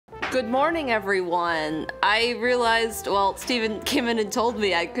Good morning, everyone. I realized, well, Stephen came in and told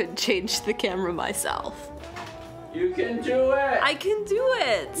me I could change the camera myself. You can do it! I can do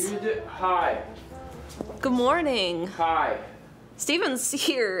it! Hi. Good morning. Hi. Stephen's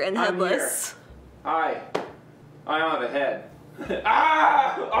here and headless. I'm here. Hi. I don't have a head.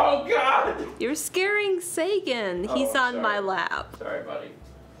 Ah! Oh, God! You're scaring Sagan. Oh, He's on sorry. my lap. Sorry, buddy.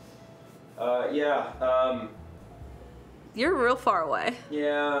 You're real far away.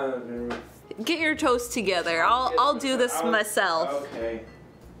 Yeah. Get your toast together. I'll do this myself. Okay.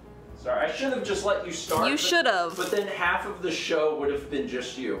 Sorry, I should have just let you start. You should have. But then half of the show would have been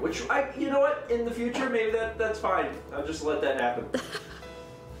just you. Which, you know what? In the future, maybe that's fine. I'll just let that happen.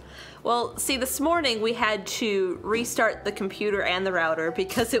 Well, see, this morning we had to restart the computer and the router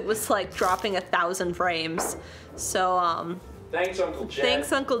because it was like dropping 1,000 frames. So, Thanks, Uncle Jed.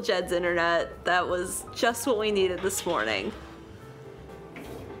 Thanks, Uncle Jed's internet. That was just what we needed this morning.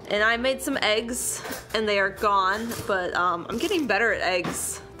 And I made some eggs, and they are gone, but I'm getting better at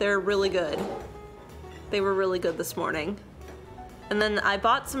eggs. They're really good. They were really good this morning. And then I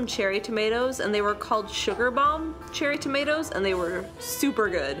bought some cherry tomatoes, and they were called Sugar Bomb cherry tomatoes, and they were super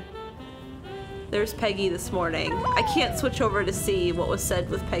good. There's Peggy this morning. I can't switch over to see what was said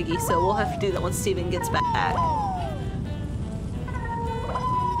with Peggy, so we'll have to do that when Stephen gets back.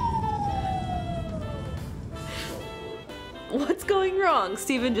 What's going wrong?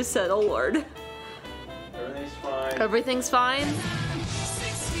 Stephen just said, oh Lord. Everything's fine. Everything's fine?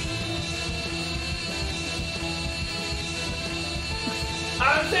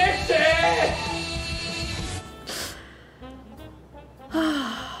 I'm 60!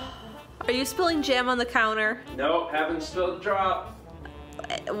 Are you spilling jam on the counter? Nope, haven't spilled a drop.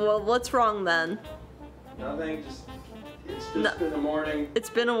 Well, what's wrong then? Nothing, it's just been a morning. It's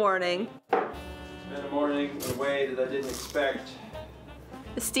been a morning. It's been a morning in a way that I didn't expect.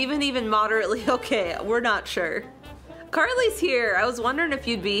 Is Stephen even moderately okay? We're not sure. Carly's here. I was wondering if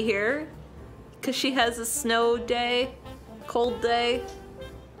you'd be here. Because she has a snow day. Cold day.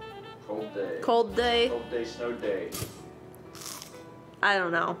 Cold day. Cold day. Cold day, snow day. I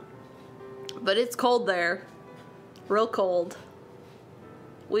don't know. But it's cold there. Real cold.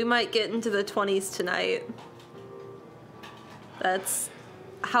 We might get into the 20s tonight. That's...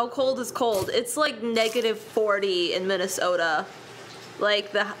 How cold is cold? It's like negative 40 in Minnesota.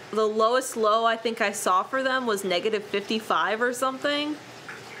 Like the lowest low I think I saw for them was negative 55 or something.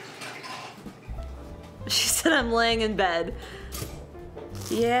 She said I'm laying in bed.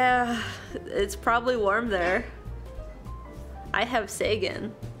 Yeah, it's probably warm there. I have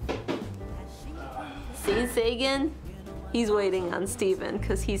Sagan. See Sagan? He's waiting on Stephen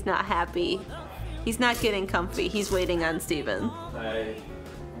because he's not happy. He's not getting comfy. He's waiting on Stephen. I'm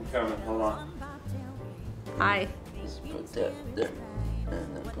coming. Hold on. Hi. Just put that there.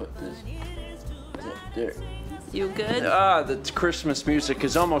 And then put this there. You good? The Christmas music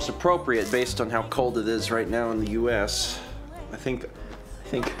is almost appropriate based on how cold it is right now in the U.S. I think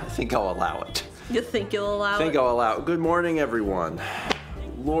I'll allow it. You think you'll allow it? I'll allow it. Good morning, everyone.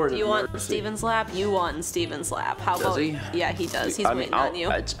 Lord, Do you want Stephen's lap? You want in Stephen's lap. How does about he? Yeah, he does. He's waiting on you.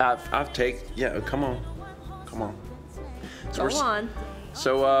 Yeah, come on. So Go on.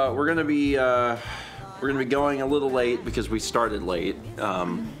 So we're gonna be going a little late because we started late.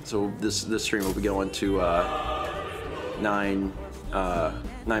 So this stream will be going to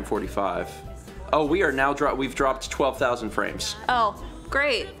 9:45. Oh, we are now we've dropped 12,000 frames. Oh,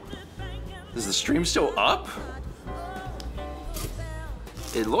 great. Is the stream still up?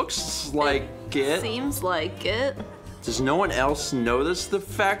 It looks like it. Seems like it. Does no one else notice the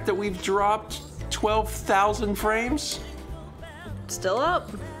fact that we've dropped 12,000 frames? Still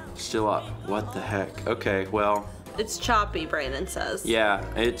up. Still up. What the heck? Okay, well. It's choppy, Brandon says. Yeah,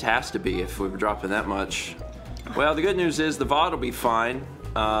 it has to be if we're dropping that much. Well, the good news is the VOD will be fine.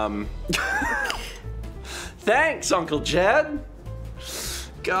 Thanks, Uncle Jed.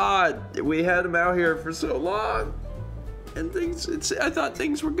 God, we had him out here for so long. And I thought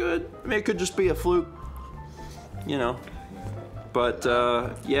things were good. I mean, it could just be a fluke, you know. But,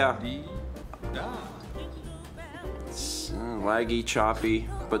 yeah. It's laggy, choppy,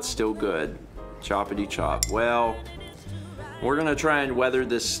 but still good. Choppity chop. Well, we're gonna try and weather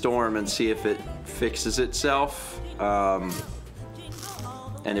this storm and see if it fixes itself. And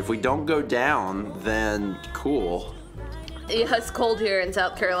if we don't go down, then cool. Yeah, it's cold here in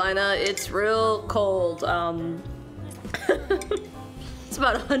South Carolina. It's real cold. It's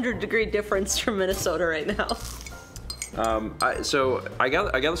about 100-degree difference from Minnesota right now. So I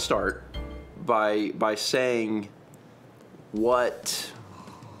gotta start by saying what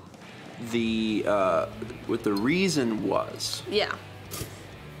the reason was. Yeah.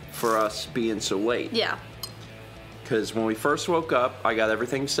 for us being so late. Yeah. Because when we first woke up, I got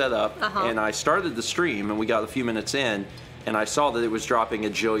everything set up, and I started the stream, and we got a few minutes in, and I saw that it was dropping a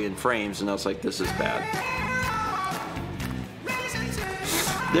jillion frames, and I was like, this is bad.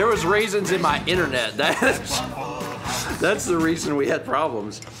 There was raisins in my internet. That's the reason we had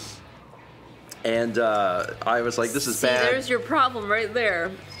problems. And I was like, this is bad. There's your problem right there.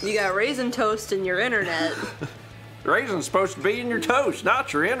 You got raisin toast in your internet. Raisin's supposed to be in your toast,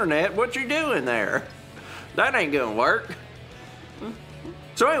 not your internet. What you doing there? That ain't gonna work.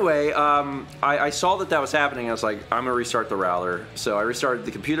 So anyway, I saw that was happening. I was like, I'm gonna restart the router. So I restarted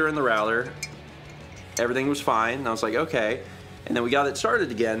the computer and the router. Everything was fine. And I was like, okay. And then we got it started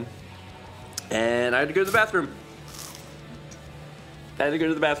again. And I had to go to the bathroom.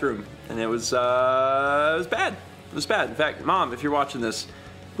 And it was bad. It was bad. In fact, Mom, if you're watching this,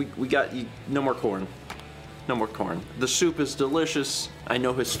 we got you no more corn. No more corn. The soup is delicious. I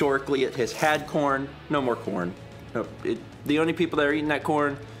know historically it has had corn. No more corn. No, the only people that are eating that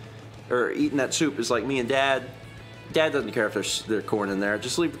corn or eating that soup is like me and Dad. Dad doesn't care if there's corn in there.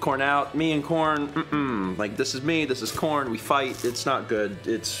 Just leave the corn out. Me and corn, like this is me, this is corn. We fight. It's not good.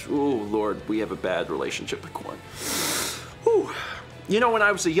 It's, oh Lord, we have a bad relationship with corn. Whew. You know, when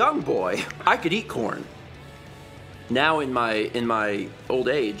I was a young boy, I could eat corn. Now in my old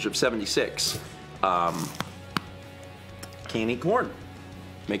age of 76, can't eat corn.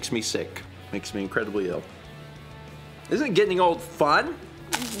 Makes me sick. Makes me incredibly ill. Isn't getting old fun?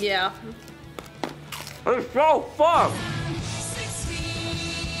 Yeah. It's so fun!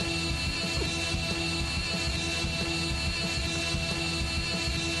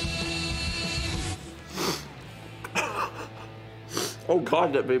 Oh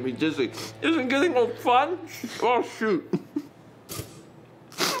God, that made me dizzy. Isn't getting old fun? Oh shoot.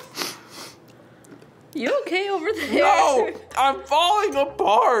 You okay over there? No! I'm falling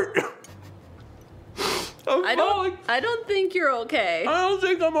apart! I don't think you're okay. I don't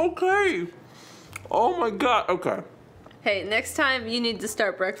think I'm okay. Oh my God, okay. Hey, next time you need to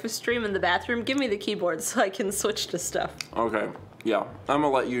start breakfast stream in the bathroom, give me the keyboard so I can switch to stuff. Okay, yeah. I'm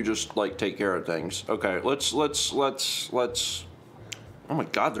gonna let you just like take care of things. Okay, let's. Oh my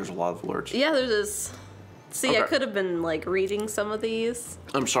God, there's a lot of alerts. Yeah, there's this. See, Okay. I could have been like reading some of these.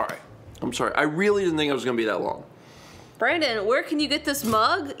 I'm sorry. I really didn't think it was gonna be that long. Brandon, where can you get this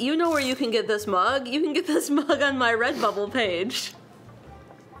mug? You know where you can get this mug. You can get this mug on my Redbubble page.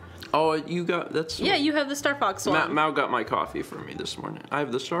 Oh, you got that's. Yeah, you have the Star Fox one. Mao got my coffee for me this morning. I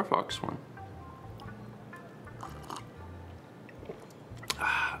have the Star Fox one.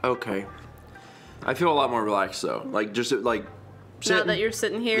 Okay. I feel a lot more relaxed though. Like just like. Now that you're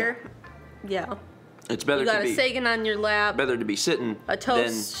sitting here, yeah. It's better You got to be a Sagan on your lap. better to be sitting A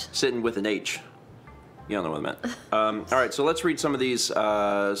toast. than sitting with an H. You don't know what I meant. All right, so let's read some of these.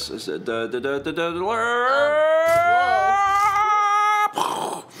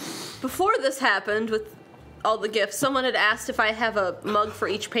 Before this happened with all the gifts, someone had asked if I have a mug for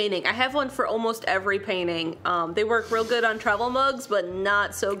each painting. I have one for almost every painting. They work real good on travel mugs, but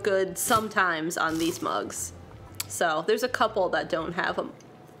not so good sometimes on these mugs. So there's a couple that don't have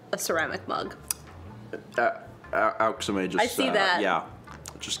a ceramic mug. Somebody just, I see that. Yeah.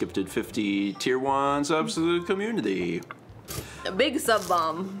 Just gifted 50 tier 1 subs to the community. A big sub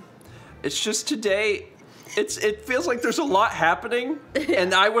bomb. It's just today, it feels like there's a lot happening,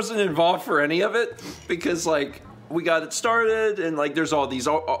 and I wasn't involved for any of it because like we got it started, and like there's all these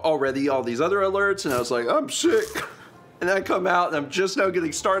other alerts, and I was like, I'm sick, and then I come out and I'm just now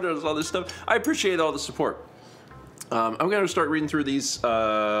getting started with all this stuff. I appreciate all the support. I'm gonna start reading through these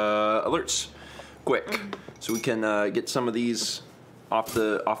alerts quick, so we can get some of these off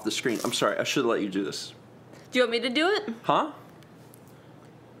the screen. I'm sorry, I should let you do this. Do you want me to do it? Huh?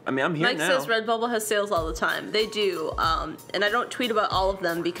 I mean, I'm here Mike now. says Redbubble has sales all the time. They do, and I don't tweet about all of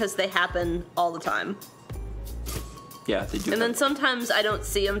them because they happen all the time. Yeah, they do. And then sometimes I don't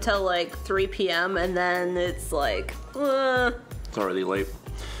see them till like 3 p.m. and then it's like, It's already late.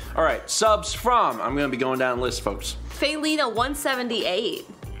 All right, subs from. I'm gonna be going down the list, folks. Faylina 178,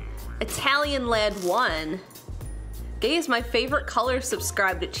 Italian Lad 1, Gay is my favorite color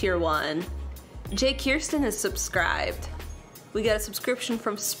subscribed at tier 1. Jay Kirsten is subscribed. We got a subscription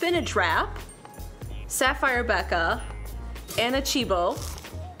from Spinach Wrap, Sapphire Becca, Anna Chibo,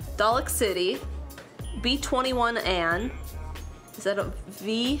 Dalek City, B21 Ann. Is that a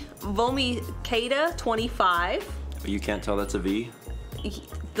V? Vomi Kada 25. You can't tell that's a V?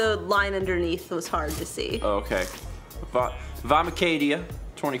 The line underneath was hard to see. Oh, okay. Vomicadia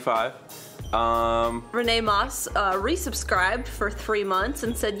 25. Renee Moss resubscribed for 3 months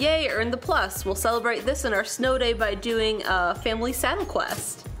and said, yay, earned the plus. We'll celebrate this in our snow day by doing a family saddle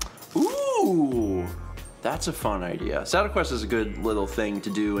quest. Ooh, that's a fun idea. Saddle Quest is a good little thing to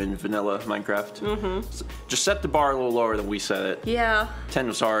do in vanilla Minecraft. Mm-hmm. Just set the bar a little lower than we set it. Yeah. 10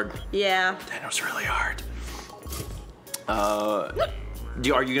 was hard. Yeah. 10 was really hard. Are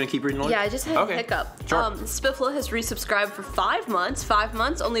you going to keep reading? Yeah, I just had a hiccup. Sure. StephenVlog has resubscribed for 5 months. 5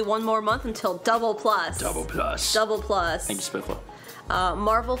 months, only 1 more month until double plus. Double plus. Double plus. Thank you, StephenVlog.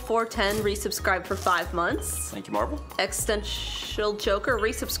 Marvel410 resubscribed for 5 months. Thank you, Marvel. Existential Joker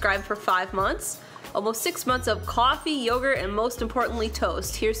resubscribed for 5 months. Almost 6 months of coffee, yogurt, and most importantly,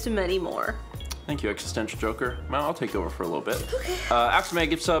 toast. Here's to many more. Thank you, Existential Joker. Well, I'll take over for a little bit. Okay. Axame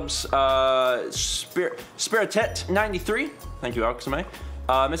gift subs, Spiritet93. Thank you, Axame.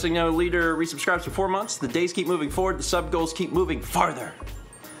 Missing No Leader resubscribes for 4 months. The days keep moving forward. The sub goals keep moving farther.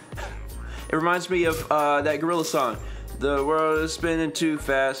 It reminds me of that Gorilla song. The world is spinning too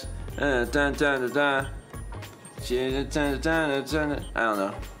fast. I don't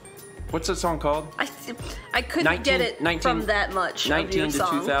know. What's that song called? I couldn't get it from that much. 19 to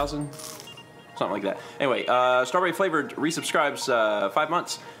 2000? Something like that. Anyway, Strawberry Flavored resubscribes 5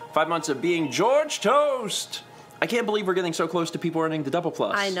 months. 5 months of being George Toast. I can't believe we're getting so close to people earning the double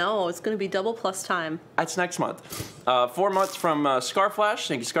plus. I know. It's going to be double plus time. That's next month. 4 months from Scarflash.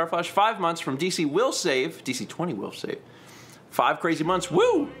 Thank you, Scarflash. 5 months from DC Will Save. DC 20 Will Save. 5 crazy months.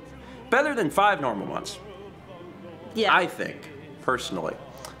 Woo! Better than 5 normal months. Yeah. I think, personally.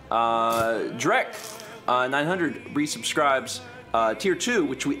 Drek 900 resubscribes tier 2,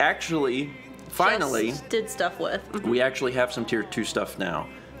 which we actually finally just did stuff with. We actually have some tier 2 stuff now.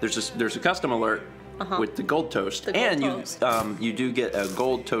 There's a custom alert with the gold toast, you do get a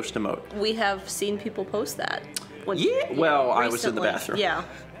gold toast emote. We have seen people post that. I was in the bathroom. Yeah.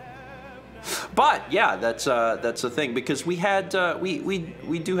 But yeah, that's a thing because we had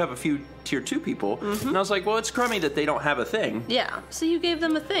we do have a few tier 2 people, and I was like, well, it's crummy that they don't have a thing. Yeah, so you gave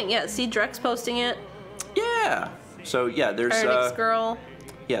them a thing. Yeah, see Drex posting it. Yeah. So yeah, there's Paradise Girl.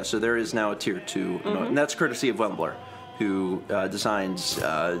 Yeah, so there is now a tier 2, and that's courtesy of Wembler, who designs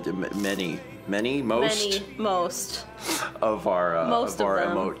most of our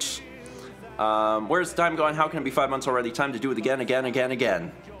emotes. Where's the time going? How can it be 5 months already? Time to do it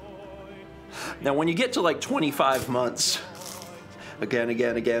again. Now, when you get to like 25 months, again.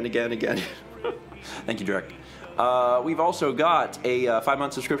 Thank you, Drek. We've also got a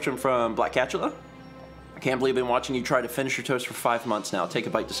 5-month subscription from Black Catula. Can't believe I've been watching you try to finish your toast for 5 months now. Take a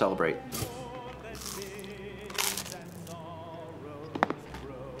bite to celebrate.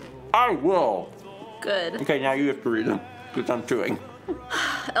 I will. Good. Okay, now you have to read them because I'm chewing.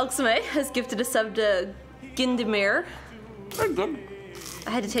 Elxame has gifted a sub to Gindemir. I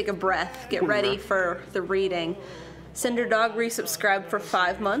had to take a breath, get ready for the reading. Cinder Dog resubscribed for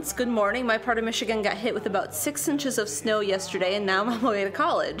 5 months. Good morning. My part of Michigan got hit with about 6 inches of snow yesterday, and now I'm on my way to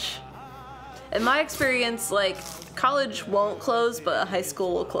college. In my experience, like, college won't close, but high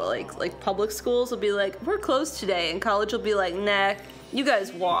school will close. Like public schools will be like, we're closed today, and college will be like, nah, you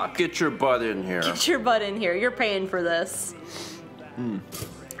guys walk. Get your butt in here. Get your butt in here. You're paying for this.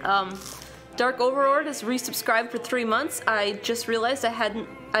 Dark Overlord has resubscribed for 3 months. I just realized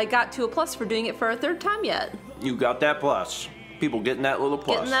I got to a plus for doing it for a 3rd time yet. You got that plus. People getting that little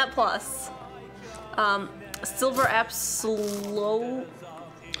plus. Getting that plus. Silver Absol...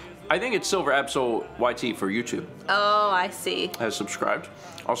 I think it's Silver Absol YT for YouTube. Oh, I see. Has subscribed.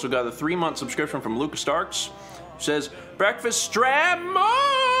 Also got a 3-month subscription from Lucas Starks. Says, breakfast strap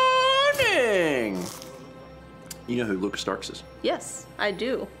morning! You know who Lucas Starks is? Yes, I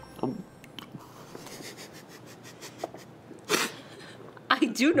do. I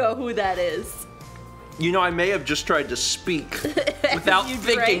do know who that is. You know, I may have just tried to speak without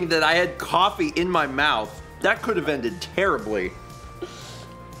thinking that I had coffee in my mouth. That could have ended terribly.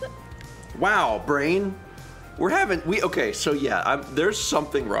 Wow, brain. Okay, so yeah, there's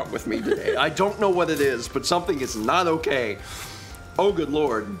something wrong with me today. I don't know what it is, but something is not okay. Oh, good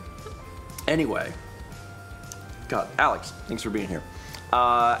Lord. Anyway. God, Alex, thanks for being here.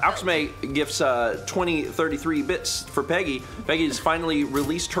 Alxame gifts 2033 bits for Peggy. Peggy has finally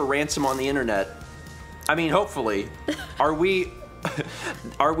released her ransom on the internet. I mean, hopefully. Are we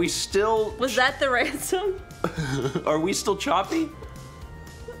still... Was that the ransom? Are we still choppy?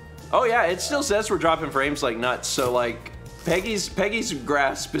 Oh yeah, it still says we're dropping frames like nuts, so like, Peggy's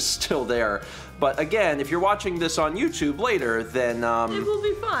grasp is still there. But again, if you're watching this on YouTube later, then... it will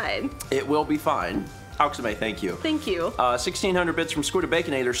be fine. It will be fine. Alxame, thank you. Thank you. 1600 bits from Squid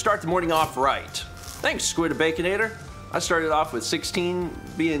Baconator. Start the morning off right. Thanks, Squid Baconator. I started off with 16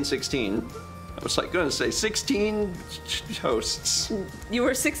 being 16. I was like going to say 16 hosts. You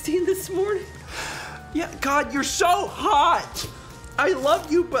were 16 this morning? Yeah, God, you're so hot. I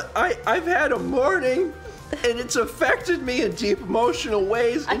love you, but I've had a morning, and it's affected me in deep emotional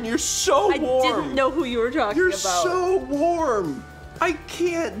ways, and you're so warm. I didn't know who you were talking about. You're so warm. I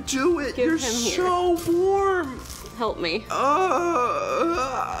can't do it. You're so warm. Help me.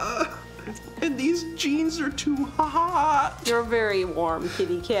 And these jeans are too hot. You're very warm,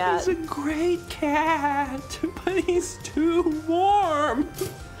 kitty cat. He's a great cat, but he's too warm.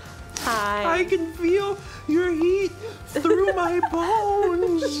 Hi. I can feel your heat through my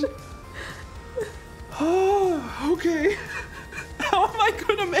bones. Oh, okay. How am I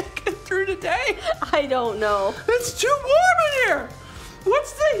gonna make it through today? I don't know. It's too warm in here.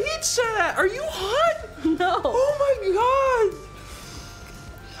 What's the heat set at? Are you hot? No. Oh my god.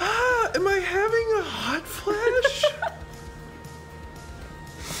 Am I having a hot flash?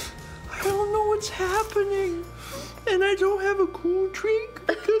 I don't know what's happening. And I don't have a cool drink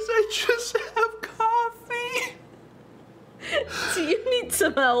because I just have coffee. Do you need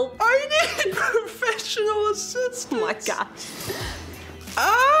some help? I need professional assistance. Oh my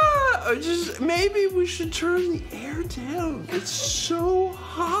gosh. Maybe we should turn the air down. It's so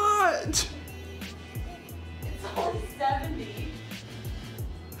hot. It's only 70.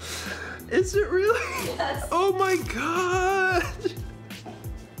 Is it really? Yes. Oh my god.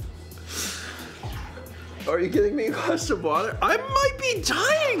 Are you getting me a glass of water? I might be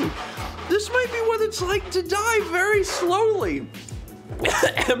dying. This might be what it's like to die very slowly.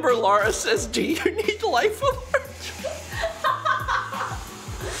 Ember Lara says, do you need life alert?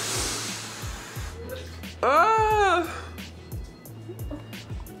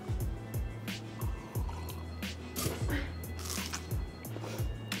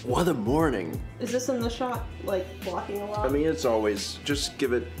 What a morning. Is this in the shot, like, blocking a lot? I mean, it's always, just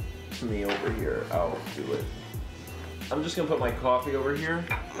give it to me over here. I'll do it. I'm just gonna put my coffee over here.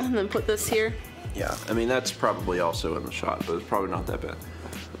 And then put this here. Yeah, I mean, that's probably also in the shot, but it's probably not that bad.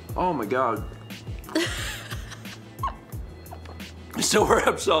 Oh my god. So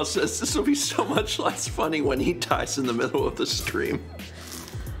Repsol says this will be so much less funny when he dies in the middle of the stream.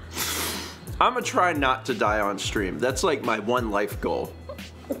 I'm gonna try not to die on stream. That's like my one life goal.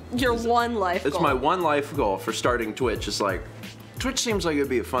 Your one life goal. It's my one life goal for starting Twitch. It's like, Twitch seems like it'd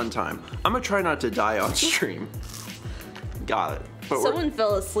be a fun time. I'm gonna try not to die on stream. Got it. But someone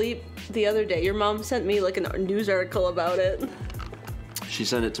fell asleep the other day. Your mom sent me like a news article about it. She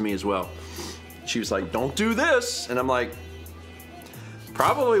sent it to me as well. She was like, don't do this. And I'm like,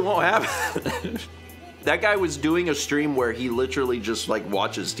 probably won't happen. That guy was doing a stream where he literally just like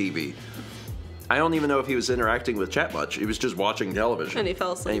watches TV. I don't even know if he was interacting with chat much. He was just watching television. And he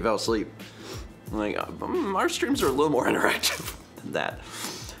fell asleep. And he fell asleep. I'm like, our streams are a little more interactive than that.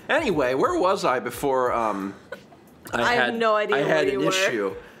 Anyway, where was I before I have no idea I had where you an were.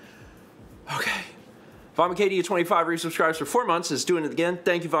 issue. Okay. Vomakadia25 resubscribes for 4 months, is doing it again.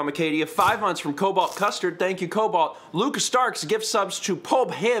 Thank you, Vomakadia. 5 months from Cobalt Custard. Thank you, Cobalt. Lucas Starks gift subs to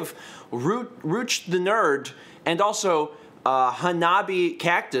Pob Hiv, Rooch the Nerd, and also Hanabi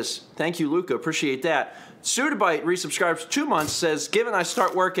Cactus. Thank you, Luca. Appreciate that. Sudabite resubscribes for 2 months, says, given I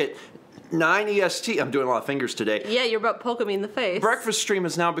start work at 9 EST. I'm doing a lot of fingers today. Yeah, you're about poking me in the face. Breakfast stream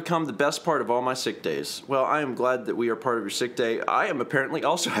has now become the best part of all my sick days. Well, I am glad that we are part of your sick day. I am apparently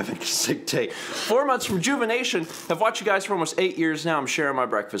also having a sick day. 4 months from Rejuvenation. I've watched you guys for almost 8 years now. I'm sharing my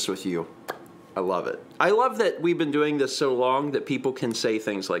breakfast with you. I love it. I love that we've been doing this so long that people can say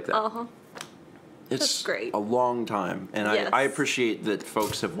things like that. Uh-huh. It's That's great. a long time, and Yes. I appreciate that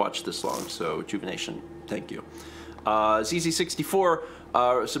folks have watched this long, so Rejuvenation, thank you. ZZ64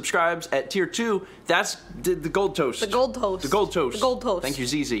 subscribes at tier 2. That's the gold toast. The gold toast. The gold toast. The gold toast. Thank you,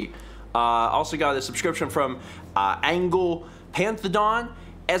 ZZ. Also got a subscription from Angle Panthodon,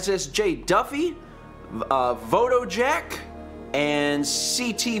 SSJ Duffy, Vodo Jack, and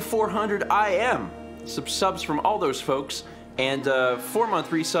CT400IM. Subs from all those folks. And 4-month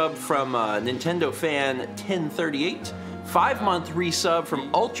resub from Nintendo fan 1038. 5-month resub from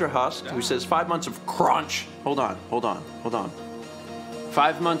Ultra Husk, who says 5 months of crunch. Hold on.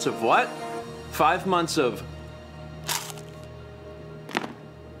 5 months of what? 5 months of...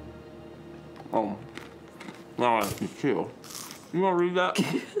 Oh. Now I have to chill. You want to read that?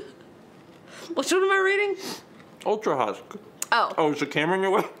 Which one am I reading? Ultra Husk. Oh. Oh, is the camera in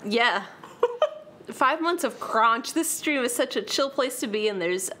your way? Yeah. 5 months of crunch. This stream is such a chill place to be, and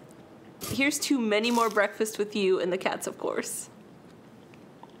here's to many more breakfast with you and the cats, of course.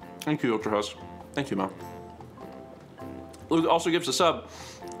 Thank you, Ultra Husk. Thank you, Mom. Luke also gives a sub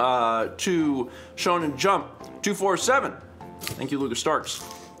to Shonen Jump 247. Thank you, Lucas Starks.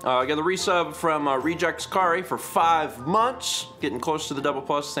 I got the resub from Rejects Kari for 5 months. Getting close to the double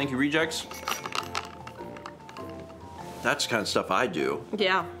plus. Thank you, Rejects. That's the kind of stuff I do.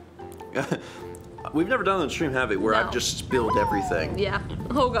 Yeah. We've never done it on stream, have we? Where No. I've just spilled everything. Yeah.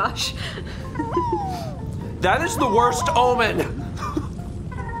 Oh gosh. That is the worst omen.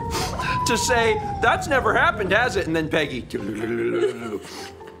 To say, that's never happened, has it? And then Peggy.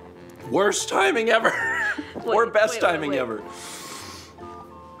 Worst timing ever. Or best timing ever.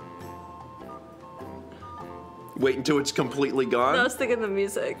 Wait until it's completely gone. I was thinking the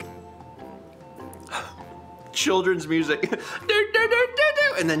music. Children's music.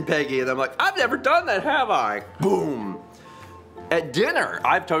 And then Peggy, and I'm like, I've never done that, have I? Boom. At dinner,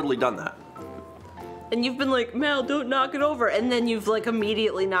 I've totally done that. And you've been like, Mel, don't knock it over. And then you've like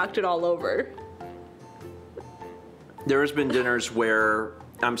immediately knocked it all over. There has been dinners where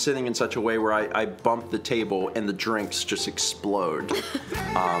I'm sitting in such a way where I bump the table and the drinks just explode.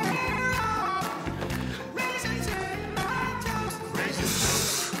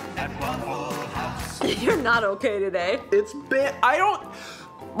 You're not okay today. It's bad. I don't,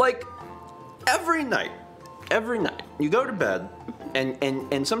 like, every night, you go to bed,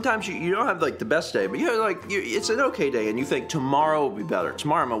 and sometimes you don't have, like, the best day, but you have, like, it's an okay day, and you think tomorrow will be better.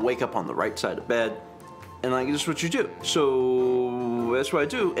 Tomorrow I'm gonna wake up on the right side of bed, and, like, this is what you do. So that's what I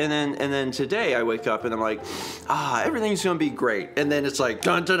do. And then today I wake up and I'm like, everything's gonna be great. And then it's like,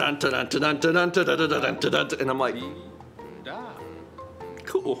 dun dun dun dun dun dun dun dun dun dun dun dun, and I'm like,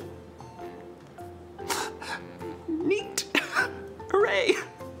 cool. Neat. Hooray.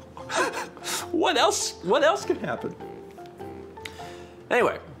 What else could happen?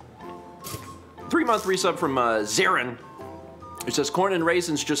 Anyway, 3-month resub from Zarin. It says corn and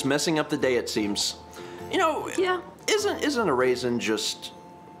raisins just messing up the day, it seems. You know, Yeah. Isn't a raisin just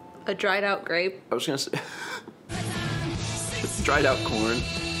A dried out grape. I was gonna say dried out corn.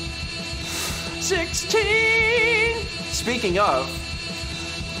 16. Speaking of,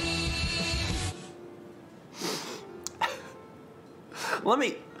 let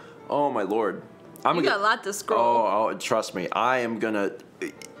me. Oh my lord! You got a lot to scroll. Oh, trust me, I'm gonna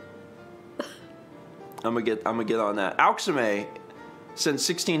get on that. Auxime sends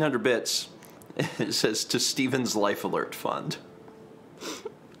 1,600 bits. It says to Stephen's Life Alert Fund.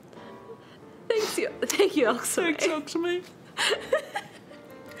 Thank you, Oxame. Thanks, Auxime.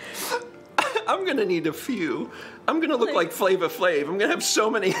 I'm gonna need a few. I'm gonna look like Flava Flav. I'm gonna have so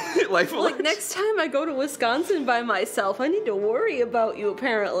many Life Alerts. Like next time I go to Wisconsin by myself, I need to worry about you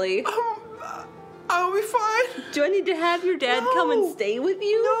apparently. I'll be fine. Do I need to have your dad come and stay with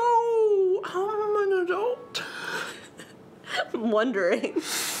you? No, I'm an adult. I'm wondering.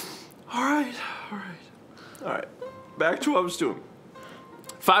 All right. Back to what I was doing.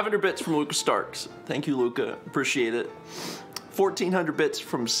 500 bits from Luca Starks. Thank you, Luca. Appreciate it. 1,400 bits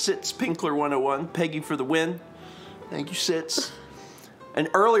from Sits Pinkler 101. Peggy for the win. Thank you, Sits. An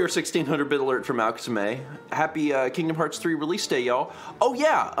earlier 1,600 bit alert from Alchemy. Happy Kingdom Hearts 3 release day, y'all. Oh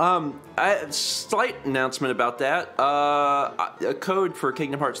yeah, slight announcement about that. A code for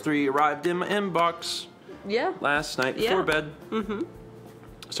Kingdom Hearts 3 arrived in my inbox. Yeah. Last night before bed. Mm-hmm.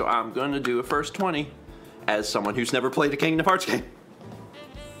 So I'm going to do a first 20 as someone who's never played a Kingdom Hearts game.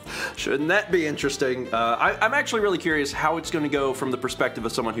 Shouldn't that be interesting? I'm actually really curious how it's going to go from the perspective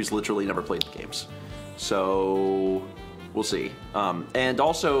of someone who's literally never played the games. So we'll see. And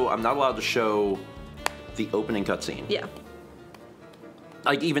also, I'm not allowed to show the opening cutscene. Yeah.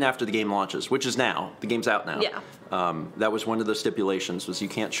 Like even after the game launches, which is now. The game's out now. Yeah. That was one of the stipulations, was you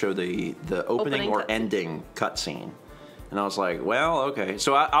can't show the opening or ending cutscene. And I was like, well, okay.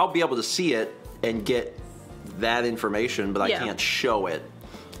 So I'll be able to see it and get that information, but I can't show it.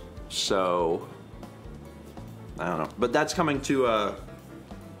 So I don't know. But that's coming to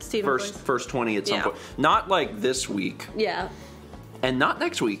first 20 at some point. Not like this week. Yeah. And not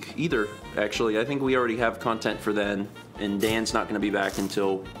next week either, actually. I think we already have content for then. And Dan's not going to be back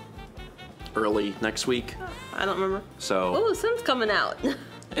until early next week. I don't remember. So. Oh, the sun's coming out.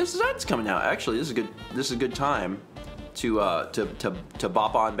 The sun's coming out. Actually, this is a good time to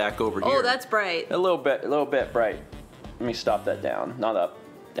bop on back over here. Oh, that's bright. A little bit bright. Let me stop that down. Not up,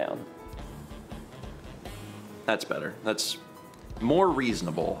 down. That's better. That's more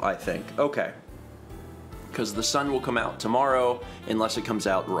reasonable, I think. Okay. Because the sun will come out tomorrow, unless it comes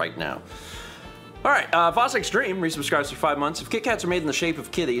out right now. All right, Voss Extreme resubscribes for 5 months. If Kit Kats are made in the shape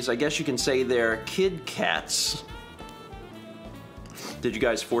of kitties, I guess you can say they're Kid Cats. Did you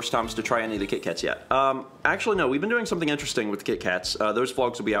guys force Thomas to try any of the Kit Kats yet? Actually, no. We've been doing something interesting with the Kit Kats. Those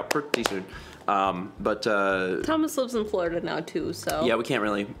vlogs will be out pretty soon. Thomas lives in Florida now, too, so... Yeah, we can't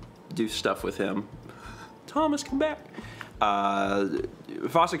really do stuff with him. Thomas, come back.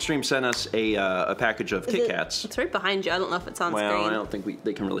 Foss Extreme sent us a package of Kit Kats. It's right behind you. I don't know if it's on screen. Well, I don't think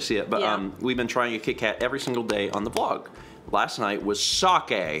they can really see it. But yeah. We've been trying a Kit Kat every single day on the vlog. Last night was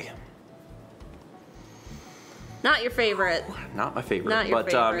sake. Not your favorite. Not my favorite. Not your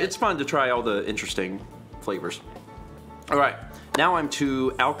but favorite. It's fun to try all the interesting flavors. All right. Now I'm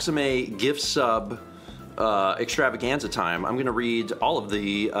to Alxame gift sub extravaganza time. I'm going to read all of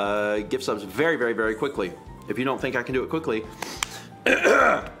the gift subs very, very, very quickly. If you don't think I can do it quickly,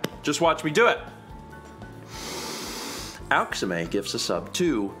 just watch me do it. Alxame gives a sub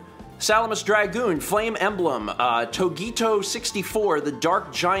to Salamis Dragoon, Flame Emblem, Togito 64, The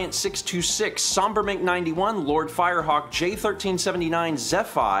Dark Giant 626, Sombermink 91, Lord Firehawk, J1379,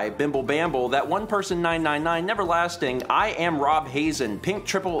 Zephi, Bimble Bamble, That One Person 999, Neverlasting, I Am Rob Hazen, Pink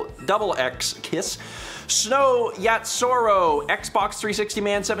Triple Double X Kiss, Snow Yatsoro, Xbox 360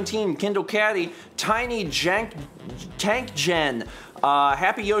 Man 17, Kindle Caddy, Tiny Tank Gen,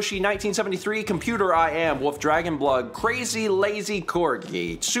 Happy Yoshi 1973, Computer I Am, Wolf Dragon Blood, Crazy Lazy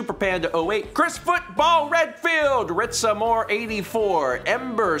Corgi, Super Panda 08, Chris Football Redfield, Ritza Moore 84,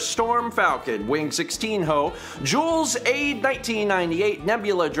 Ember Storm Falcon, Wing 16 Ho, Jules Aid 1998,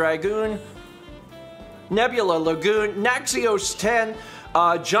 Nebula Dragoon, Nebula Lagoon, Naxios 10,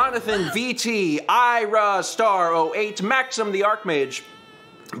 Jonathan VT, Ira Star 08, Maxim the Archmage,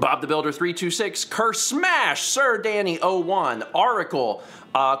 Bob the Builder 326, Curse Smash, Sir Danny 01, Oracle,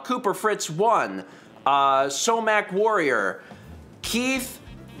 Cooper Fritz 1, Somac Warrior, Keith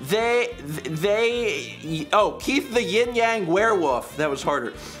Keith the Yin Yang Werewolf, that was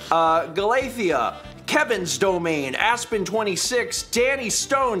harder, Galathea, Kevin's Domain, Aspen 26, Danny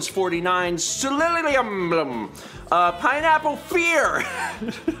Stones 49, Solilium, Pineapple Fear,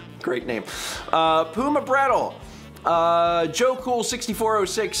 great name, Puma Brettle, Joe Cool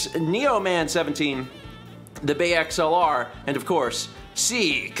 6406, Neoman 17, the Bay XLR, and of course,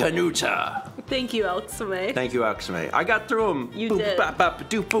 C. Canuta. Thank you, Alxame. Thank you, Alxame. I got through them. You did.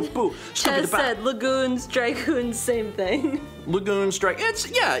 Chaz said Lagoons, Dragoons, same thing. Lagoon Strike. It's,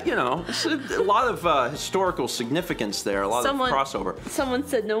 yeah, you know, it's a lot of historical significance there, a lot of crossover. Someone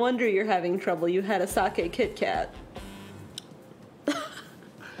said, no wonder you're having trouble. You had a sake Kit Kat.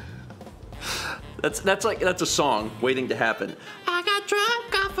 That's a song waiting to happen. I got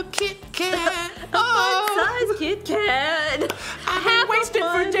drunk off a Kit Kat. A fun-size Kit Kat. I have wasted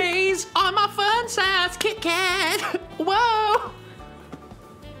for days on my fun-size Kit Kat. Whoa.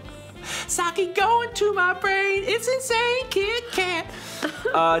 Sake going to my brain. It's insane, Kit Kat.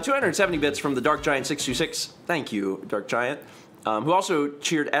 270 bits from the Dark Giant 626. Thank you, Dark Giant. Who also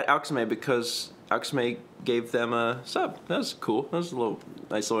cheered at Alxame because Alxame gave them a sub. That was cool. That was a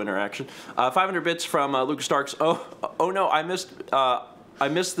nice little interaction. 500 bits from Lucas Starks. Oh no, I missed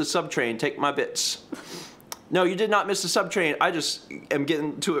the sub train. Take my bits. No, you did not miss the sub train. I just am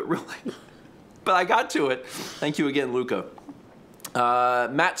getting to it real late. But I got to it. Thank you again, Luca.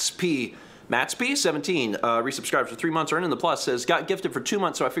 Mats P 17 resubscribed for 3 months, earning the plus, says got gifted for 2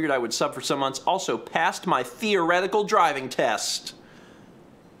 months, so I figured I would sub for some months. Also passed my theoretical driving test.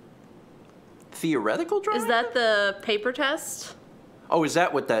 Theoretical driving? Is that the paper test? Oh, is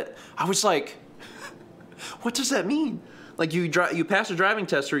that what that? I was like, what does that mean? Like you pass a driving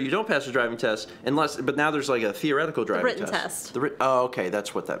test or you don't pass a driving test, but now there's like a theoretical driving test. Oh, okay,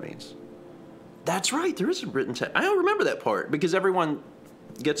 that's what that means. That's right, there is a written test. I don't remember that part because everyone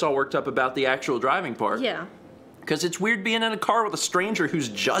gets all worked up about the actual driving part. Yeah. Because it's weird being in a car with a stranger who's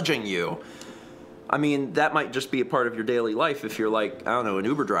judging you. I mean, that might just be a part of your daily life if you're like, I don't know, an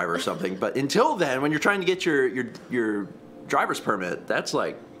Uber driver or something. But until then, when you're trying to get your driver's permit, that's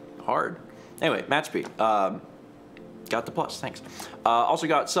like hard. Anyway, Matchby, got the plus, thanks. Also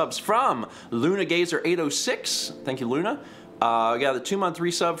got subs from Luna Gazer 806. Thank you, Luna. Got a 2-month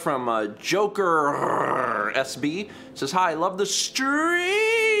resub from Joker SB. Says, hi, love the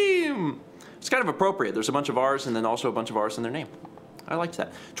stream. It's kind of appropriate. There's a bunch of R's and then also a bunch of R's in their name. I liked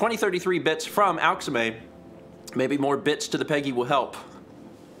that. 2033 bits from Alxame. Maybe more bits to the Peggy will help.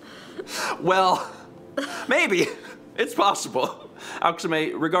 Well, maybe. It's possible.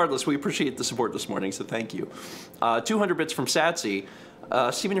 Alxame, regardless, we appreciate the support this morning, so thank you. 200 bits from Satsy.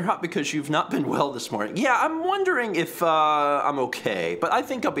 Steven, you're hot because you've not been well this morning. Yeah, I'm wondering if I'm okay, but I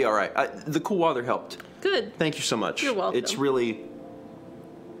think I'll be all right. The cool weather helped. Good. Thank you so much. You're welcome. It's really...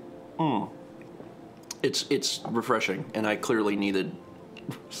 It's refreshing, and I clearly needed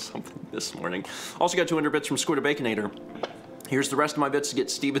something this morning. Also got 200 bits from Squid Baconator. Here's the rest of my bits to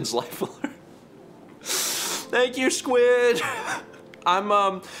get Steven's life alert. Thank you, Squid. I'm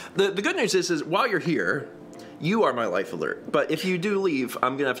the good news is while you're here, You are my life alert. But if you do leave,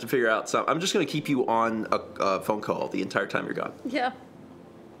 I'm going to have to figure out something. I'm just going to keep you on a phone call the entire time you're gone. Yeah.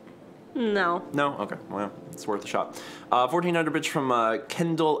 No. No? Okay. Well, it's worth a shot. 1400 bits from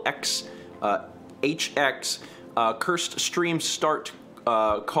Kendall X HX. Cursed stream start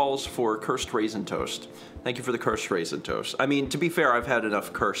calls for cursed raisin toast. Thank you for the cursed raisin toast. I mean, to be fair, I've had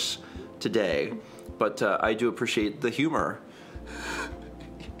enough curse today, but I do appreciate the humor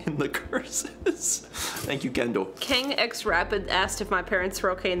in the curses. Thank you, Kendall. King X Rapid asked if my parents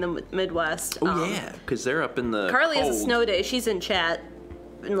were okay in the Midwest. Oh, yeah, because they're up in the Carly cold. has a snow day. She's in chat,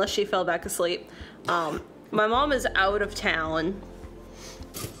 unless she fell back asleep. My mom is out of town.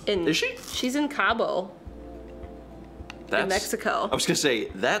 Is she? She's in Cabo. In Mexico. I was going to say,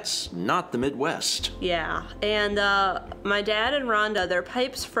 that's not the Midwest. Yeah, and my dad and Rhonda, their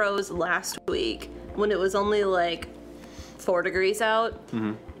pipes froze last week when it was only like 4 degrees out.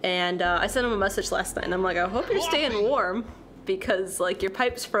 Mm-hmm. And I sent them a message last night, and I'm like, I hope you're staying warm, because like your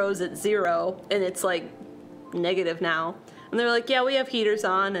pipes froze at 0, and it's like negative now. And they're like, yeah, we have heaters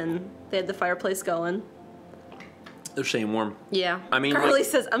on, and they had the fireplace going. They're staying warm. Yeah. I mean, Carly like,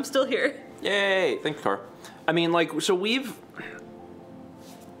 says, I'm still here. Yay, thanks, Car. I mean, like, so we've,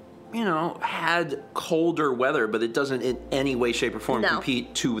 you know, had colder weather, but it doesn't in any way, shape, or form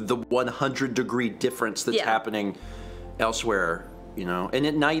compete to the 100-degree difference that's happening elsewhere, you know. And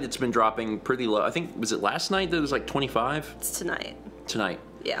at night, it's been dropping pretty low. I think, was it last night that it was like 25? It's tonight. Tonight.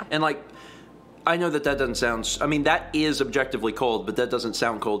 Yeah. And, like, I know that doesn't sound, I mean, that is objectively cold, but that doesn't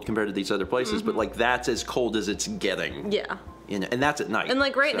sound cold compared to these other places. Mm-hmm. But, like, that's as cold as it's getting. Yeah. And that's at night. And,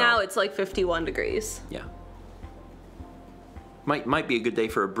 like, right now, it's like 51 degrees. Yeah. Might be a good day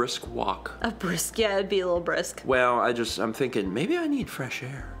for a brisk walk. A brisk, yeah, it'd be a little brisk. Well, I'm thinking, maybe I need fresh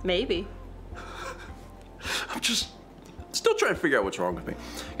air. Maybe. I'm just still trying to figure out what's wrong with me.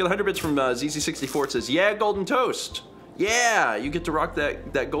 Got 100 bits from ZZ64. It says, yeah, golden toast. Yeah, you get to rock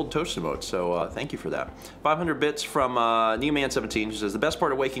that golden toast emote, so thank you for that. 500 bits from Neoman17, who says, the best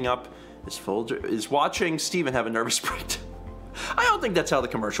part of waking up is watching Steven have a nervous breakdown. I don't think that's how the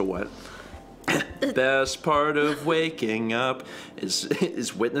commercial went. Best part of waking up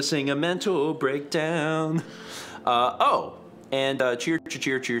is witnessing a mental breakdown. Cheer.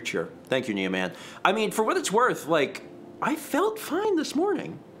 Thank you, Neoman. I mean, for what it's worth, like, I felt fine this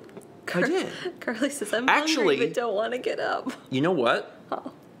morning. I did. Carly says, I'm hungry but don't want to get up. You know what?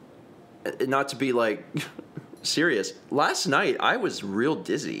 Oh. Not to be, like, serious. Last night, I was real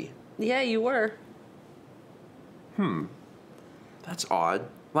dizzy. Yeah, you were. That's odd.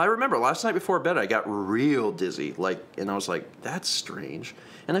 Well, I remember last night before bed, I got real dizzy, and I was like, that's strange.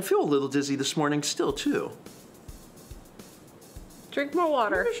 And I feel a little dizzy this morning still, too. Drink more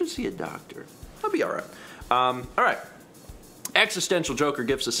water. Maybe I should see a doctor. I'll be all right. All right. Existential Joker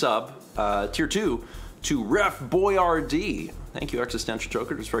gives a sub, tier 2, to Ref Boy RD. Thank you, Existential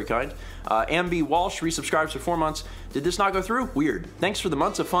Joker. That's very kind. Ambi Walsh resubscribes for 4 months. Did this not go through? Weird. Thanks for the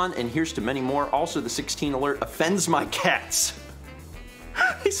months of fun, and here's to many more. Also, the 16 alert offends my cats.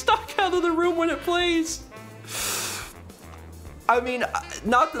 They stalk out of the room when it plays. I mean,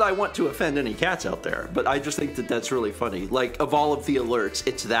 not that I want to offend any cats out there, but I just think that that's really funny. Like, of all of the alerts,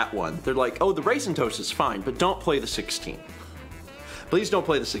 it's that one. They're like, oh, the Raisin Toast is fine, but don't play the 16. Please don't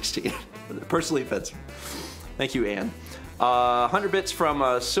play the 16. It personally offends me. Thank you, Anne. 100 bits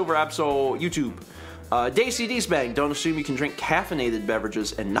from Silver Absol YouTube. Daisy D's Bang, don't assume you can drink caffeinated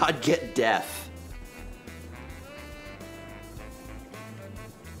beverages and not get death.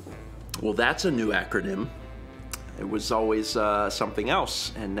 Well, that's a new acronym. It was always something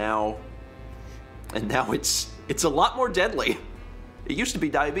else, and now it's a lot more deadly. It used to be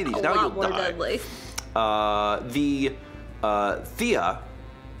diabetes. Now you'll die. A lot more deadly.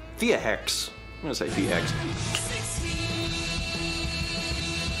 Thea Hex. I'm gonna say Thea Hex.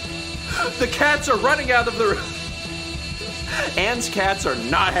 The cats are running out of the room. Anne's cats are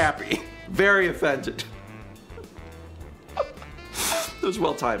not happy. Very offended. That was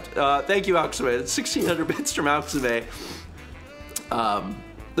well timed. Thank you, Alxame. It's 1,600 bits from Alxame.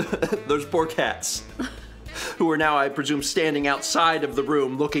 Those poor cats, who are now, I presume, standing outside of the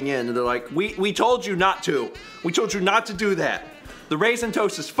room looking in, and they're like, we told you not to. We told you not to do that. The Raisin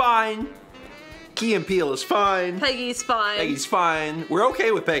Toast is fine. Key and Peele is fine. Peggy's fine. Peggy's fine. We're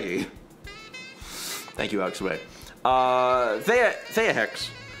okay with Peggy. Thank you, Alxame. Thea Hex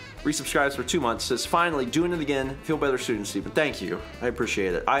resubscribes for 2 months, says, finally, doing it again. Feel better soon, Stephen. Thank you. I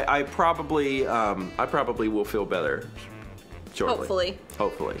appreciate it. I probably will feel better shortly.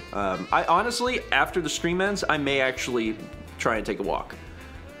 Hopefully. I honestly, after the stream ends, I may actually try and take a walk.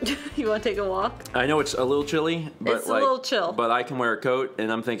 You want to take a walk? I know it's a little chilly, but it's a little chill. But I can wear a coat,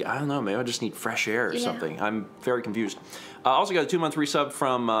 and I'm thinking, I don't know, maybe I just need fresh air or something. I'm very confused. I also got a 2-month resub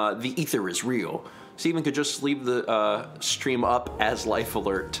from The Ether is Real. Steven could just leave the stream up as life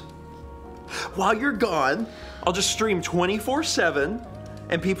alert. While you're gone, I'll just stream 24/7,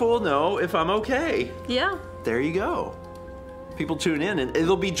 and people will know if I'm okay. Yeah. There you go. People tune in, and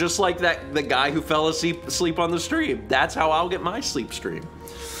it'll be just like the guy who fell asleep on the stream. That's how I'll get my sleep stream.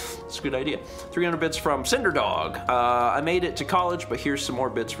 It's a good idea. 300 bits from Cinder Dog. I made it to college, but here's some more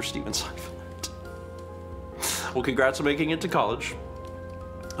bits for Steven's life alert. Well, congrats on making it to college.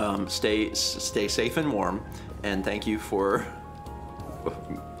 Stay safe and warm, and thank you for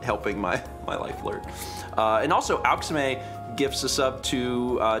helping my life alert. And also, Auxime gifts a sub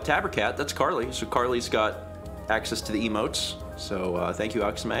to Tabercat. That's Carly. So Carly's got access to the emotes. So thank you,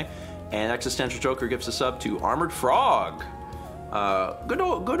 Auxime. And Existential Joker gives a sub to Armored Frog. Good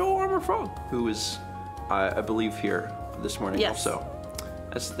old Armored Frog, who is, I believe, here this morning also.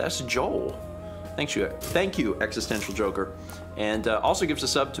 That's Joel. Thank you, Existential Joker. And also gives a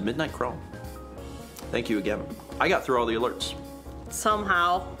sub to Midnight Chrome. Thank you again. I got through all the alerts.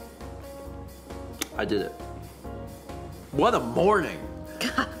 Somehow. I did it. What a morning.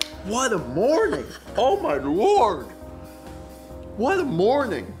 What a morning. Oh my Lord. What a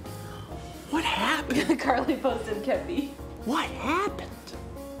morning. What happened? Carly posted Kepi. What happened?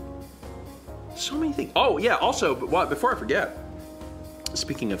 So many things. Oh yeah, also, but before I forget,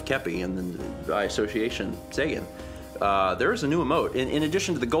 speaking of Kepi and then by association, Sagan, there is a new emote. In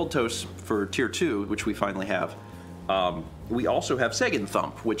addition to the gold toast for tier 2, which we finally have, we also have Sagan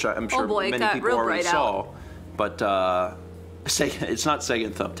Thump, which I'm sure many people already saw. But Sagan, it's not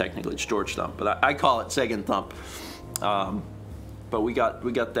Sagan Thump technically, it's George Thump, but I call it Sagan Thump. But we got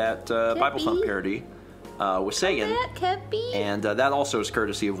that Bible Thump parody with Sagan, and that also is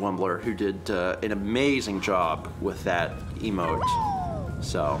courtesy of Wumbler, who did an amazing job with that emote.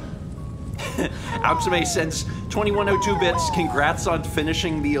 So, Auxime sends 2102 bits. Congrats on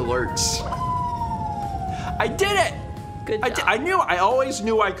finishing the alerts. I did it. Good job. I always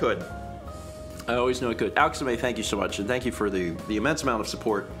knew I could. I always knew I could. Auxime, thank you so much, and thank you for the immense amount of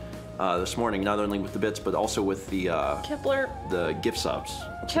support this morning, not only with the bits, but also with the Kepler, the gift subs.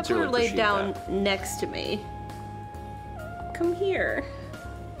 Kepler laid down next to me. Come here.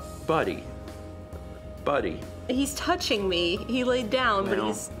 Buddy. He's touching me. He laid down, but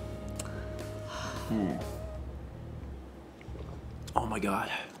he's... Oh my God.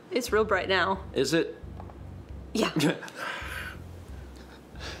 It's real bright now. Is it? Yeah.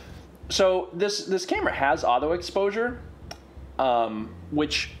 So this camera has auto exposure,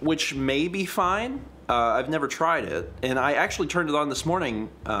 which may be fine. I've never tried it, and I actually turned it on this morning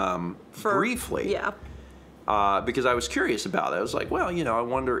briefly. Yeah. Because I was curious about it. I was like, well, you know, I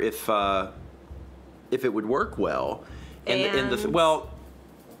wonder if it would work well. Well,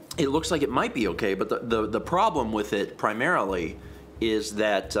 it looks like it might be okay, but the problem with it primarily is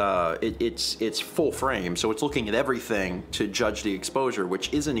that it's full frame, so it's looking at everything to judge the exposure,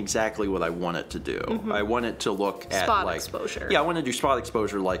 which isn't exactly what I want it to do. Mm-hmm. I want it to look at spot exposure. Yeah, I want to do spot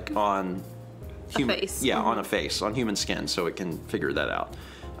exposure like on human, a face. Yeah, on a face, on human skin, so it can figure that out.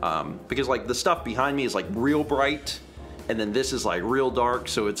 Because like the stuff behind me is like real bright, and then this is like real dark,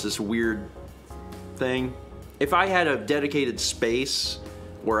 so it's this weird thing. If I had a dedicated space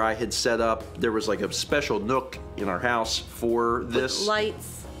where I had set up, there was like a special nook in our house for this. With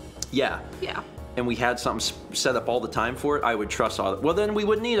lights. Yeah. Yeah. And we had something set up all the time for it, I would trust auto. Well, then we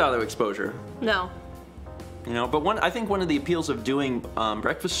wouldn't need auto exposure. No. You know, but I think one of the appeals of doing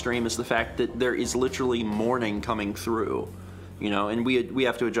breakfast stream is the fact that there is literally morning coming through. You know, and we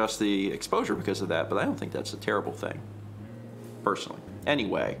have to adjust the exposure because of that, but I don't think that's a terrible thing, personally.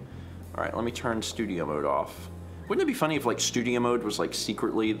 Anyway, all right, let me turn studio mode off. Wouldn't it be funny if like studio mode was like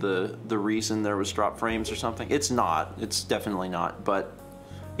secretly the reason there was drop frames or something? It's not. It's definitely not. But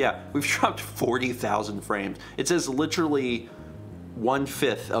yeah, we've dropped 40,000 frames. It says literally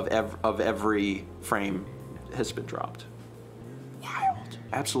 1/5 of every frame has been dropped. Wild.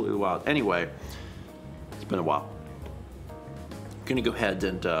 Absolutely wild. Anyway, it's been a while. I'm gonna go ahead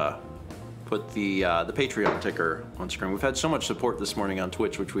and put the Patreon ticker on screen. We've had so much support this morning on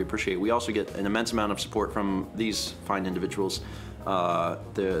Twitch, which we appreciate. We also get an immense amount of support from these fine individuals.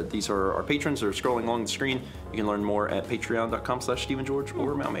 These are our patrons. They're scrolling along the screen. You can learn more at patreon.com/StephenGeorge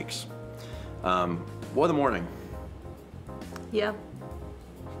or Malmakes. What a morning. Yeah.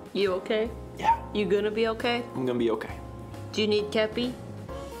 You okay? Yeah. You gonna be okay? I'm gonna be okay. Do you need Kepi?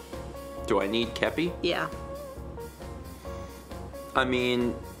 Do I need Kepi? Yeah. I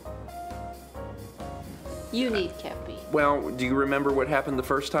mean, You need Kepi. Well, do you remember what happened the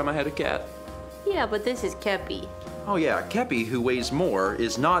first time I had a cat? Yeah, but this is Kepi. Oh yeah, Kepi, who weighs more,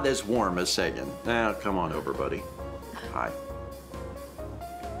 is not as warm as Sagan. Now, come on over, buddy. Hi.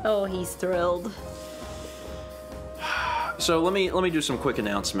 Oh, he's thrilled. So let me do some quick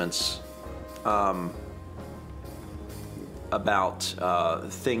announcements about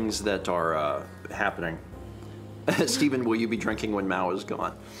things that are happening. Stephen, will you be drinking when Mao is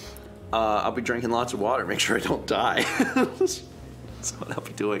gone? I'll be drinking lots of water. Make sure I don't die. That's what I'll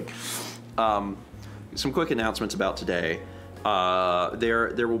be doing. Some quick announcements about today.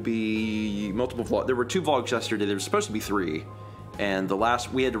 There will be multiple vlogs. There were 2 vlogs yesterday. There was supposed to be 3. And the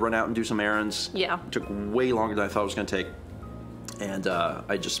last, we had to run out and do some errands. Yeah. It took way longer than I thought it was going to take. And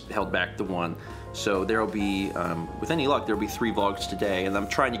I just held back the 1. So there will be, with any luck, there will be 3 vlogs today. And I'm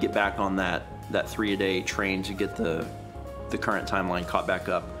trying to get back on that 3-a-day train to get the current timeline caught back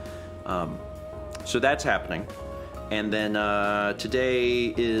up. So that's happening. And then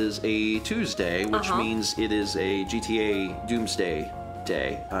today is a Tuesday, which means it is a GTA Doomsday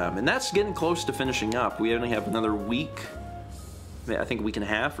Day. And that's getting close to finishing up. We only have another week, I think a week and a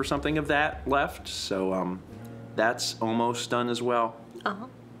half or something of that left. So that's almost done as well.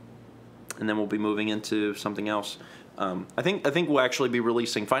 And then we'll be moving into something else. I think we'll actually be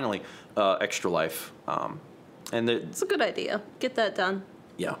releasing, finally, Extra Life. And it's a good idea. Get that done.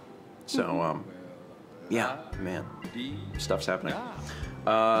 Yeah. So, yeah, man, stuff's happening.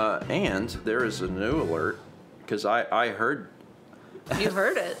 And there is a new alert, because I heard... You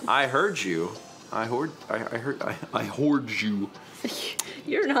heard it. I heard you. I heard you.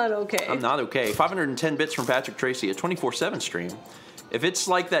 You're not okay. I'm not okay. 510 bits from Patrick Tracy, a 24/7 stream. If it's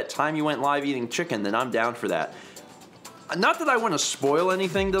like that time you went live eating chicken, then I'm down for that. Not that I want to spoil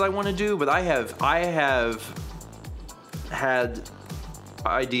anything that I want to do, but I have had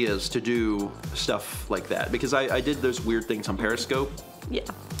ideas to do stuff like that, because I did those weird things on Periscope. Yeah.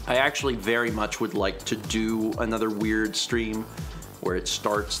 I actually very much would like to do another weird stream where it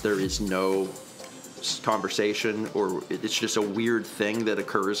starts, there is no conversation, or it's just a weird thing that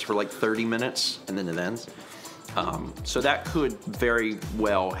occurs for like 30 minutes and then it ends. So that could very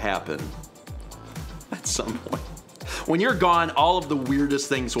well happen at some point. When you're gone, all of the weirdest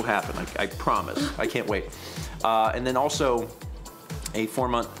things will happen. I promise. I can't wait. And then also a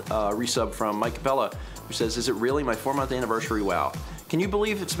 4-month resub from Mike Capella, who says, "Is it really my 4-month anniversary? Wow. Can you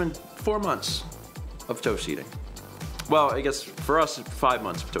believe it's been 4 months of toast eating?" Well, I guess for us, 5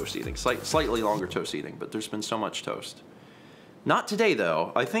 months of toast eating. Slightly longer toast eating, but there's been so much toast. Not today,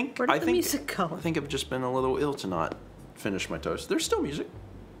 though. I think Where did the music go? I think I've just been a little ill to not finish my toast. There's still music.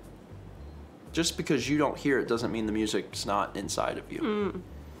 Just because you don't hear it doesn't mean the music's not inside of you.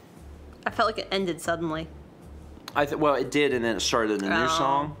 I felt like it ended suddenly. Well, it did, and then it started a new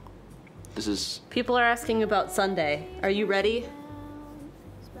song. This is... People are asking about Sunday. Are you ready?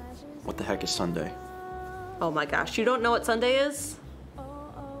 What the heck is Sunday? Oh my gosh, you don't know what Sunday is?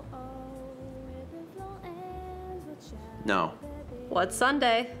 No. What's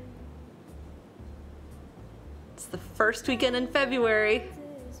Sunday? It's the first weekend in February.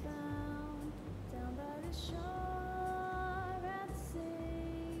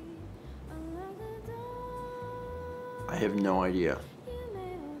 I have no idea.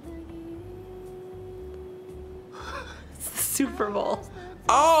 It's the Super Bowl.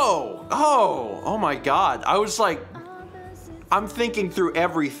 Oh my God. I was like, I'm thinking through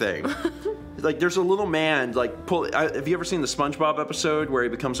everything. Like, there's a little man, like, have you ever seen the SpongeBob episode where he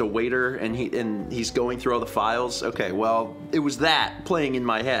becomes a waiter and he's going through all the files? Okay, well, it was that playing in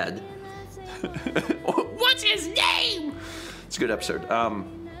my head. What's his name? It's a good episode.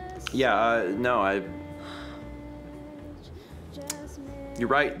 No, you're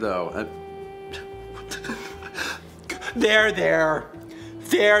right, though. There.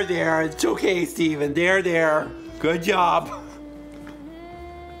 It's okay, Steven. There. Good job.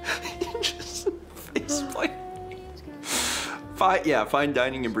 Just face plant. Fine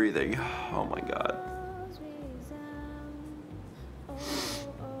dining and breathing. Oh my God.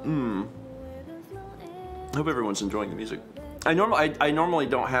 I hope everyone's enjoying the music. I normally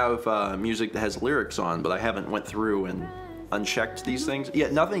don't have music that has lyrics on, but I haven't went through and unchecked these things. Yeah,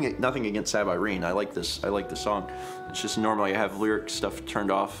 nothing against Sab Irene. I like this song. It's just normally I have lyric stuff turned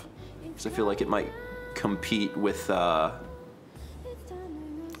off because I feel like it might compete with what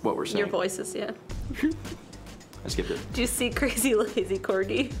we're saying. Your voices, yeah. I skipped it. Do you see Crazy Lazy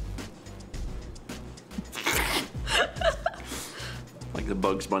Corgi? Like the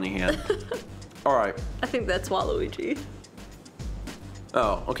Bugs Bunny hand. All right. I think that's Waluigi.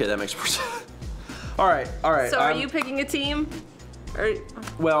 Oh, okay, that makes more sense. All right. So are you picking a team?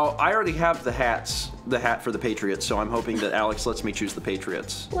 Well, I already have the hats the hat for the Patriots, so I'm hoping that Alex lets me choose the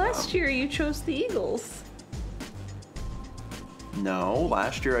Patriots. Last year you chose the Eagles. No,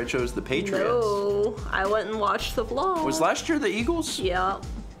 last year I chose the Patriots. No, I went and watched the vlog. Was last year the Eagles? Yeah.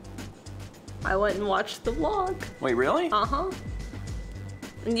 I went and watched the vlog. Wait, really? Uh-huh.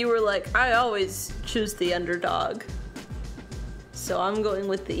 And you were like, I always choose the underdog. So I'm going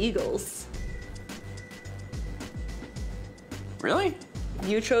with the Eagles. Really?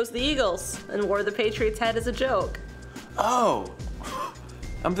 You chose the Eagles and wore the Patriots hat as a joke. Oh.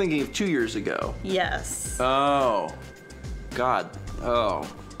 I'm thinking of 2 years ago. Yes. Oh. God. Oh.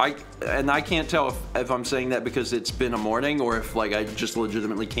 I can't tell if I'm saying that because it's been a morning or if like I just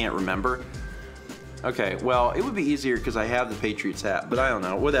legitimately can't remember. Okay, well, it would be easier because I have the Patriots hat, but I don't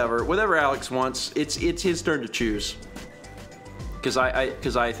know. Whatever Alex wants, it's his turn to choose. Because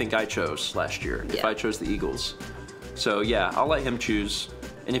I think I chose last year. Yeah. If I chose the Eagles. So yeah, I'll let him choose.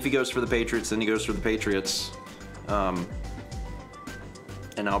 And if he goes for the Patriots, then he goes for the Patriots. And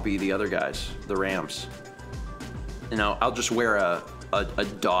I'll be the other guys, the Rams. And I'll just wear a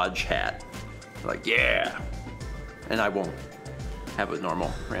Dodge hat. Like, yeah. And I won't have a normal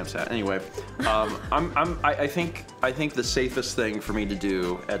Rams hat. Anyway, I think the safest thing for me to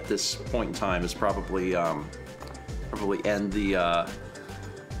do at this point in time is probably end the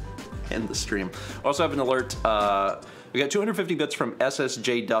stream. Also have an alert. We got 250 bits from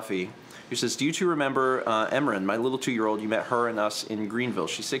SSJ Duffy, who says, "Do you two remember Emran, my little 2-year-old? You met her and us in Greenville.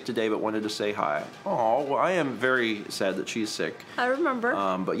 She's sick today, but wanted to say hi." Oh, well, I am very sad that she's sick. I remember.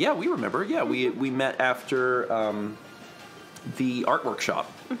 But yeah, we remember. Yeah, we met after the art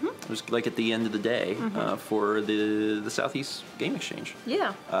workshop. Mm-hmm. It was like at the end of the day for the Southeast Game Exchange.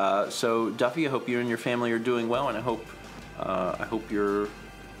 Yeah. So Duffy, I hope you and your family are doing well, and I hope your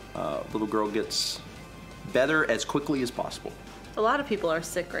little girl gets better as quickly as possible. A lot of people are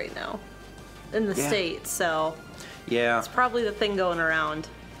sick right now in the States, so yeah, it's probably the thing going around.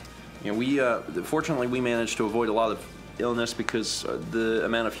 Yeah, we fortunately we managed to avoid a lot of illness because the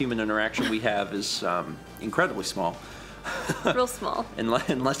amount of human interaction we have is incredibly small. Real small.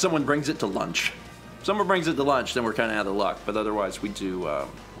 Unless someone brings it to lunch. If someone brings it to lunch, then we're kind of out of luck. But otherwise, we do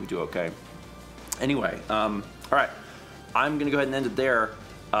okay. Anyway, all right, I'm gonna go ahead and end it there.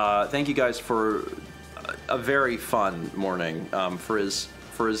 Thank you guys for a very fun morning. For as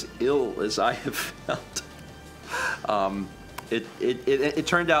ill as I have felt, it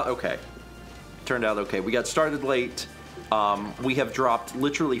turned out okay. We got started late. We have dropped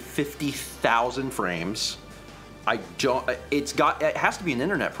literally 50,000 frames. It has to be an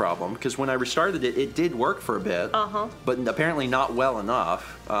internet problem because when I restarted it, it did work for a bit. But apparently not well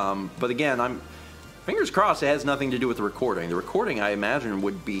enough. But again, fingers crossed it has nothing to do with the recording. The recording, I imagine,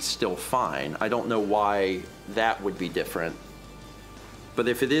 would be still fine. I don't know why that would be different. But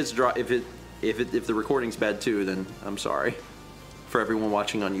if it is if the recording's bad too, then I'm sorry. For everyone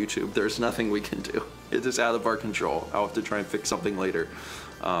watching on YouTube, there's nothing we can do. It is out of our control. I'll have to try and fix something later.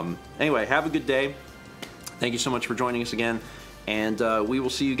 Anyway, have a good day. Thank you so much for joining us again. And we will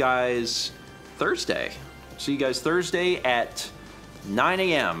see you guys Thursday. See you guys Thursday at 9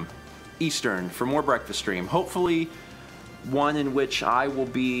 a.m. Eastern for more breakfast stream. Hopefully one in which I will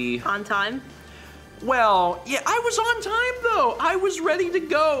be... On time? Well, yeah, I was on time though. I was ready to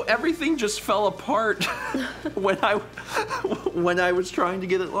go. Everything just fell apart when I was trying to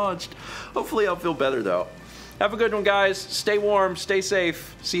get it launched. Hopefully I'll feel better though. Have a good one, guys. Stay warm, stay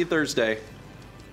safe. See you Thursday.